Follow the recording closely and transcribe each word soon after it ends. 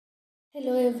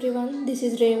Hello everyone, this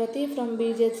is Revathi from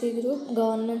BZC Group,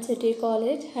 Government City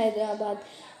College, Hyderabad.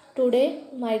 Today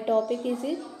my topic is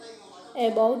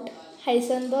about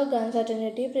Heisenberg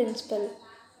uncertainty principle.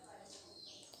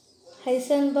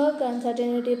 Heisenberg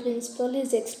uncertainty principle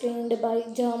is explained by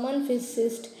German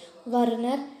physicist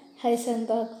Werner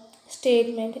Heisenberg.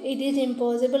 Statement: it is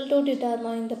impossible to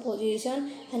determine the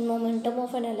position and momentum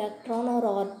of an electron or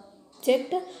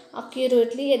object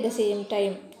accurately at the same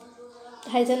time.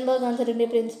 Heisenberg uncertainty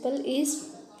principle is: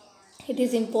 it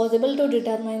is impossible to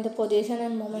determine the position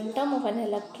and momentum of an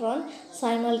electron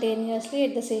simultaneously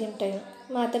at the same time.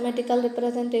 Mathematical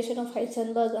representation of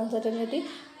Heisenberg uncertainty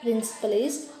principle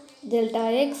is: delta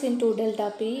x into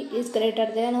delta p is greater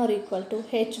than or equal to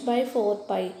h by 4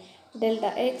 pi.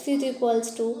 Delta x is equals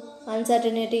to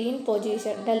uncertainty in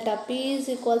position. Delta p is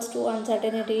equals to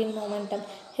uncertainty in momentum.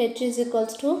 H is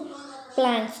equals to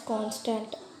Planck's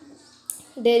constant.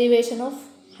 Derivation of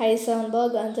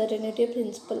Heisenberg uncertainty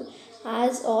principle.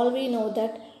 As all we know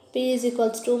that P is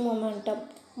equals to momentum.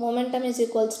 Momentum is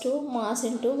equals to mass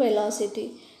into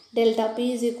velocity. Delta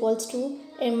P is equals to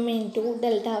m into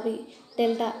delta V.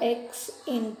 Delta x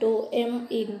into m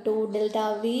into delta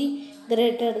V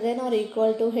greater than or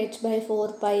equal to h by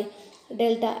 4 pi.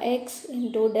 Delta x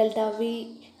into delta V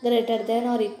greater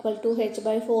than or equal to h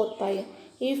by 4 pi.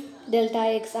 If delta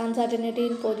x uncertainty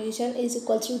in position is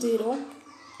equals to 0,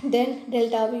 then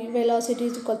delta v velocity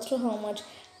is equals to how much?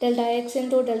 Delta x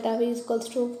into delta v is equals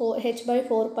to h by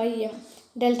 4 pi m.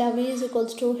 Delta v is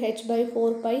equals to h by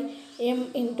 4 pi m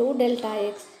into delta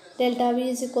x. Delta v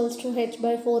is equals to h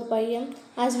by 4 pi m.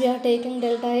 As we are taking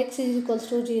delta x is equals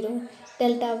to 0,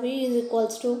 delta v is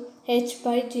equals to h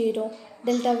by 0.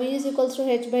 Delta v is equals to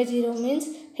h by 0 means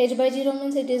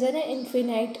it is an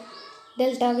infinite.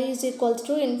 Delta v is equals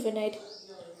to infinite.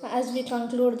 As we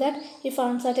conclude that if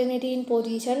uncertainty in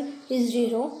position is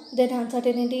 0, then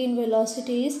uncertainty in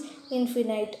velocity is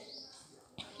infinite.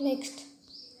 Next,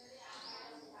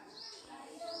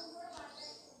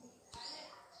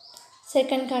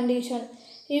 second condition: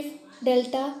 if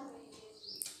delta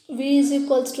v is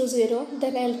equals to 0,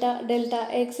 then delta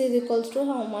x is equals to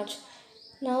how much?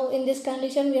 Now in this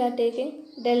condition we are taking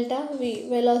delta v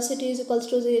velocity is equals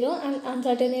to 0 and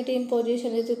uncertainty in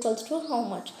position is equals to how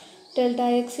much? Delta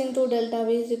x into delta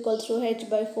v is equals to h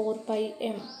by 4 pi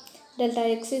m. Delta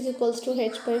x is equals to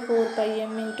h by 4 pi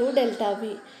m into delta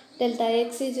v. Delta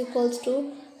x is equals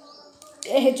to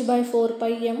h by 4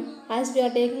 pi m. As we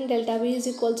are taking delta v is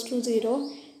equals to 0,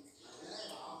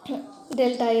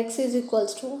 delta x is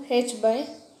equals to h by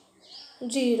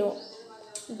 0.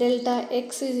 Delta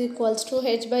x is equals to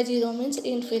h by 0 means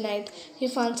infinite.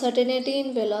 If uncertainty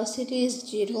in velocity is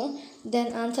 0, then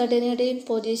uncertainty in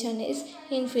position is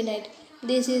infinite.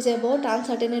 This is about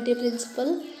uncertainty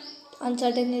principle.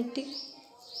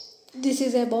 This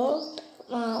is about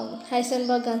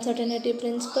Heisenberg uncertainty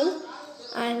principle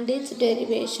and its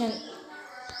derivation.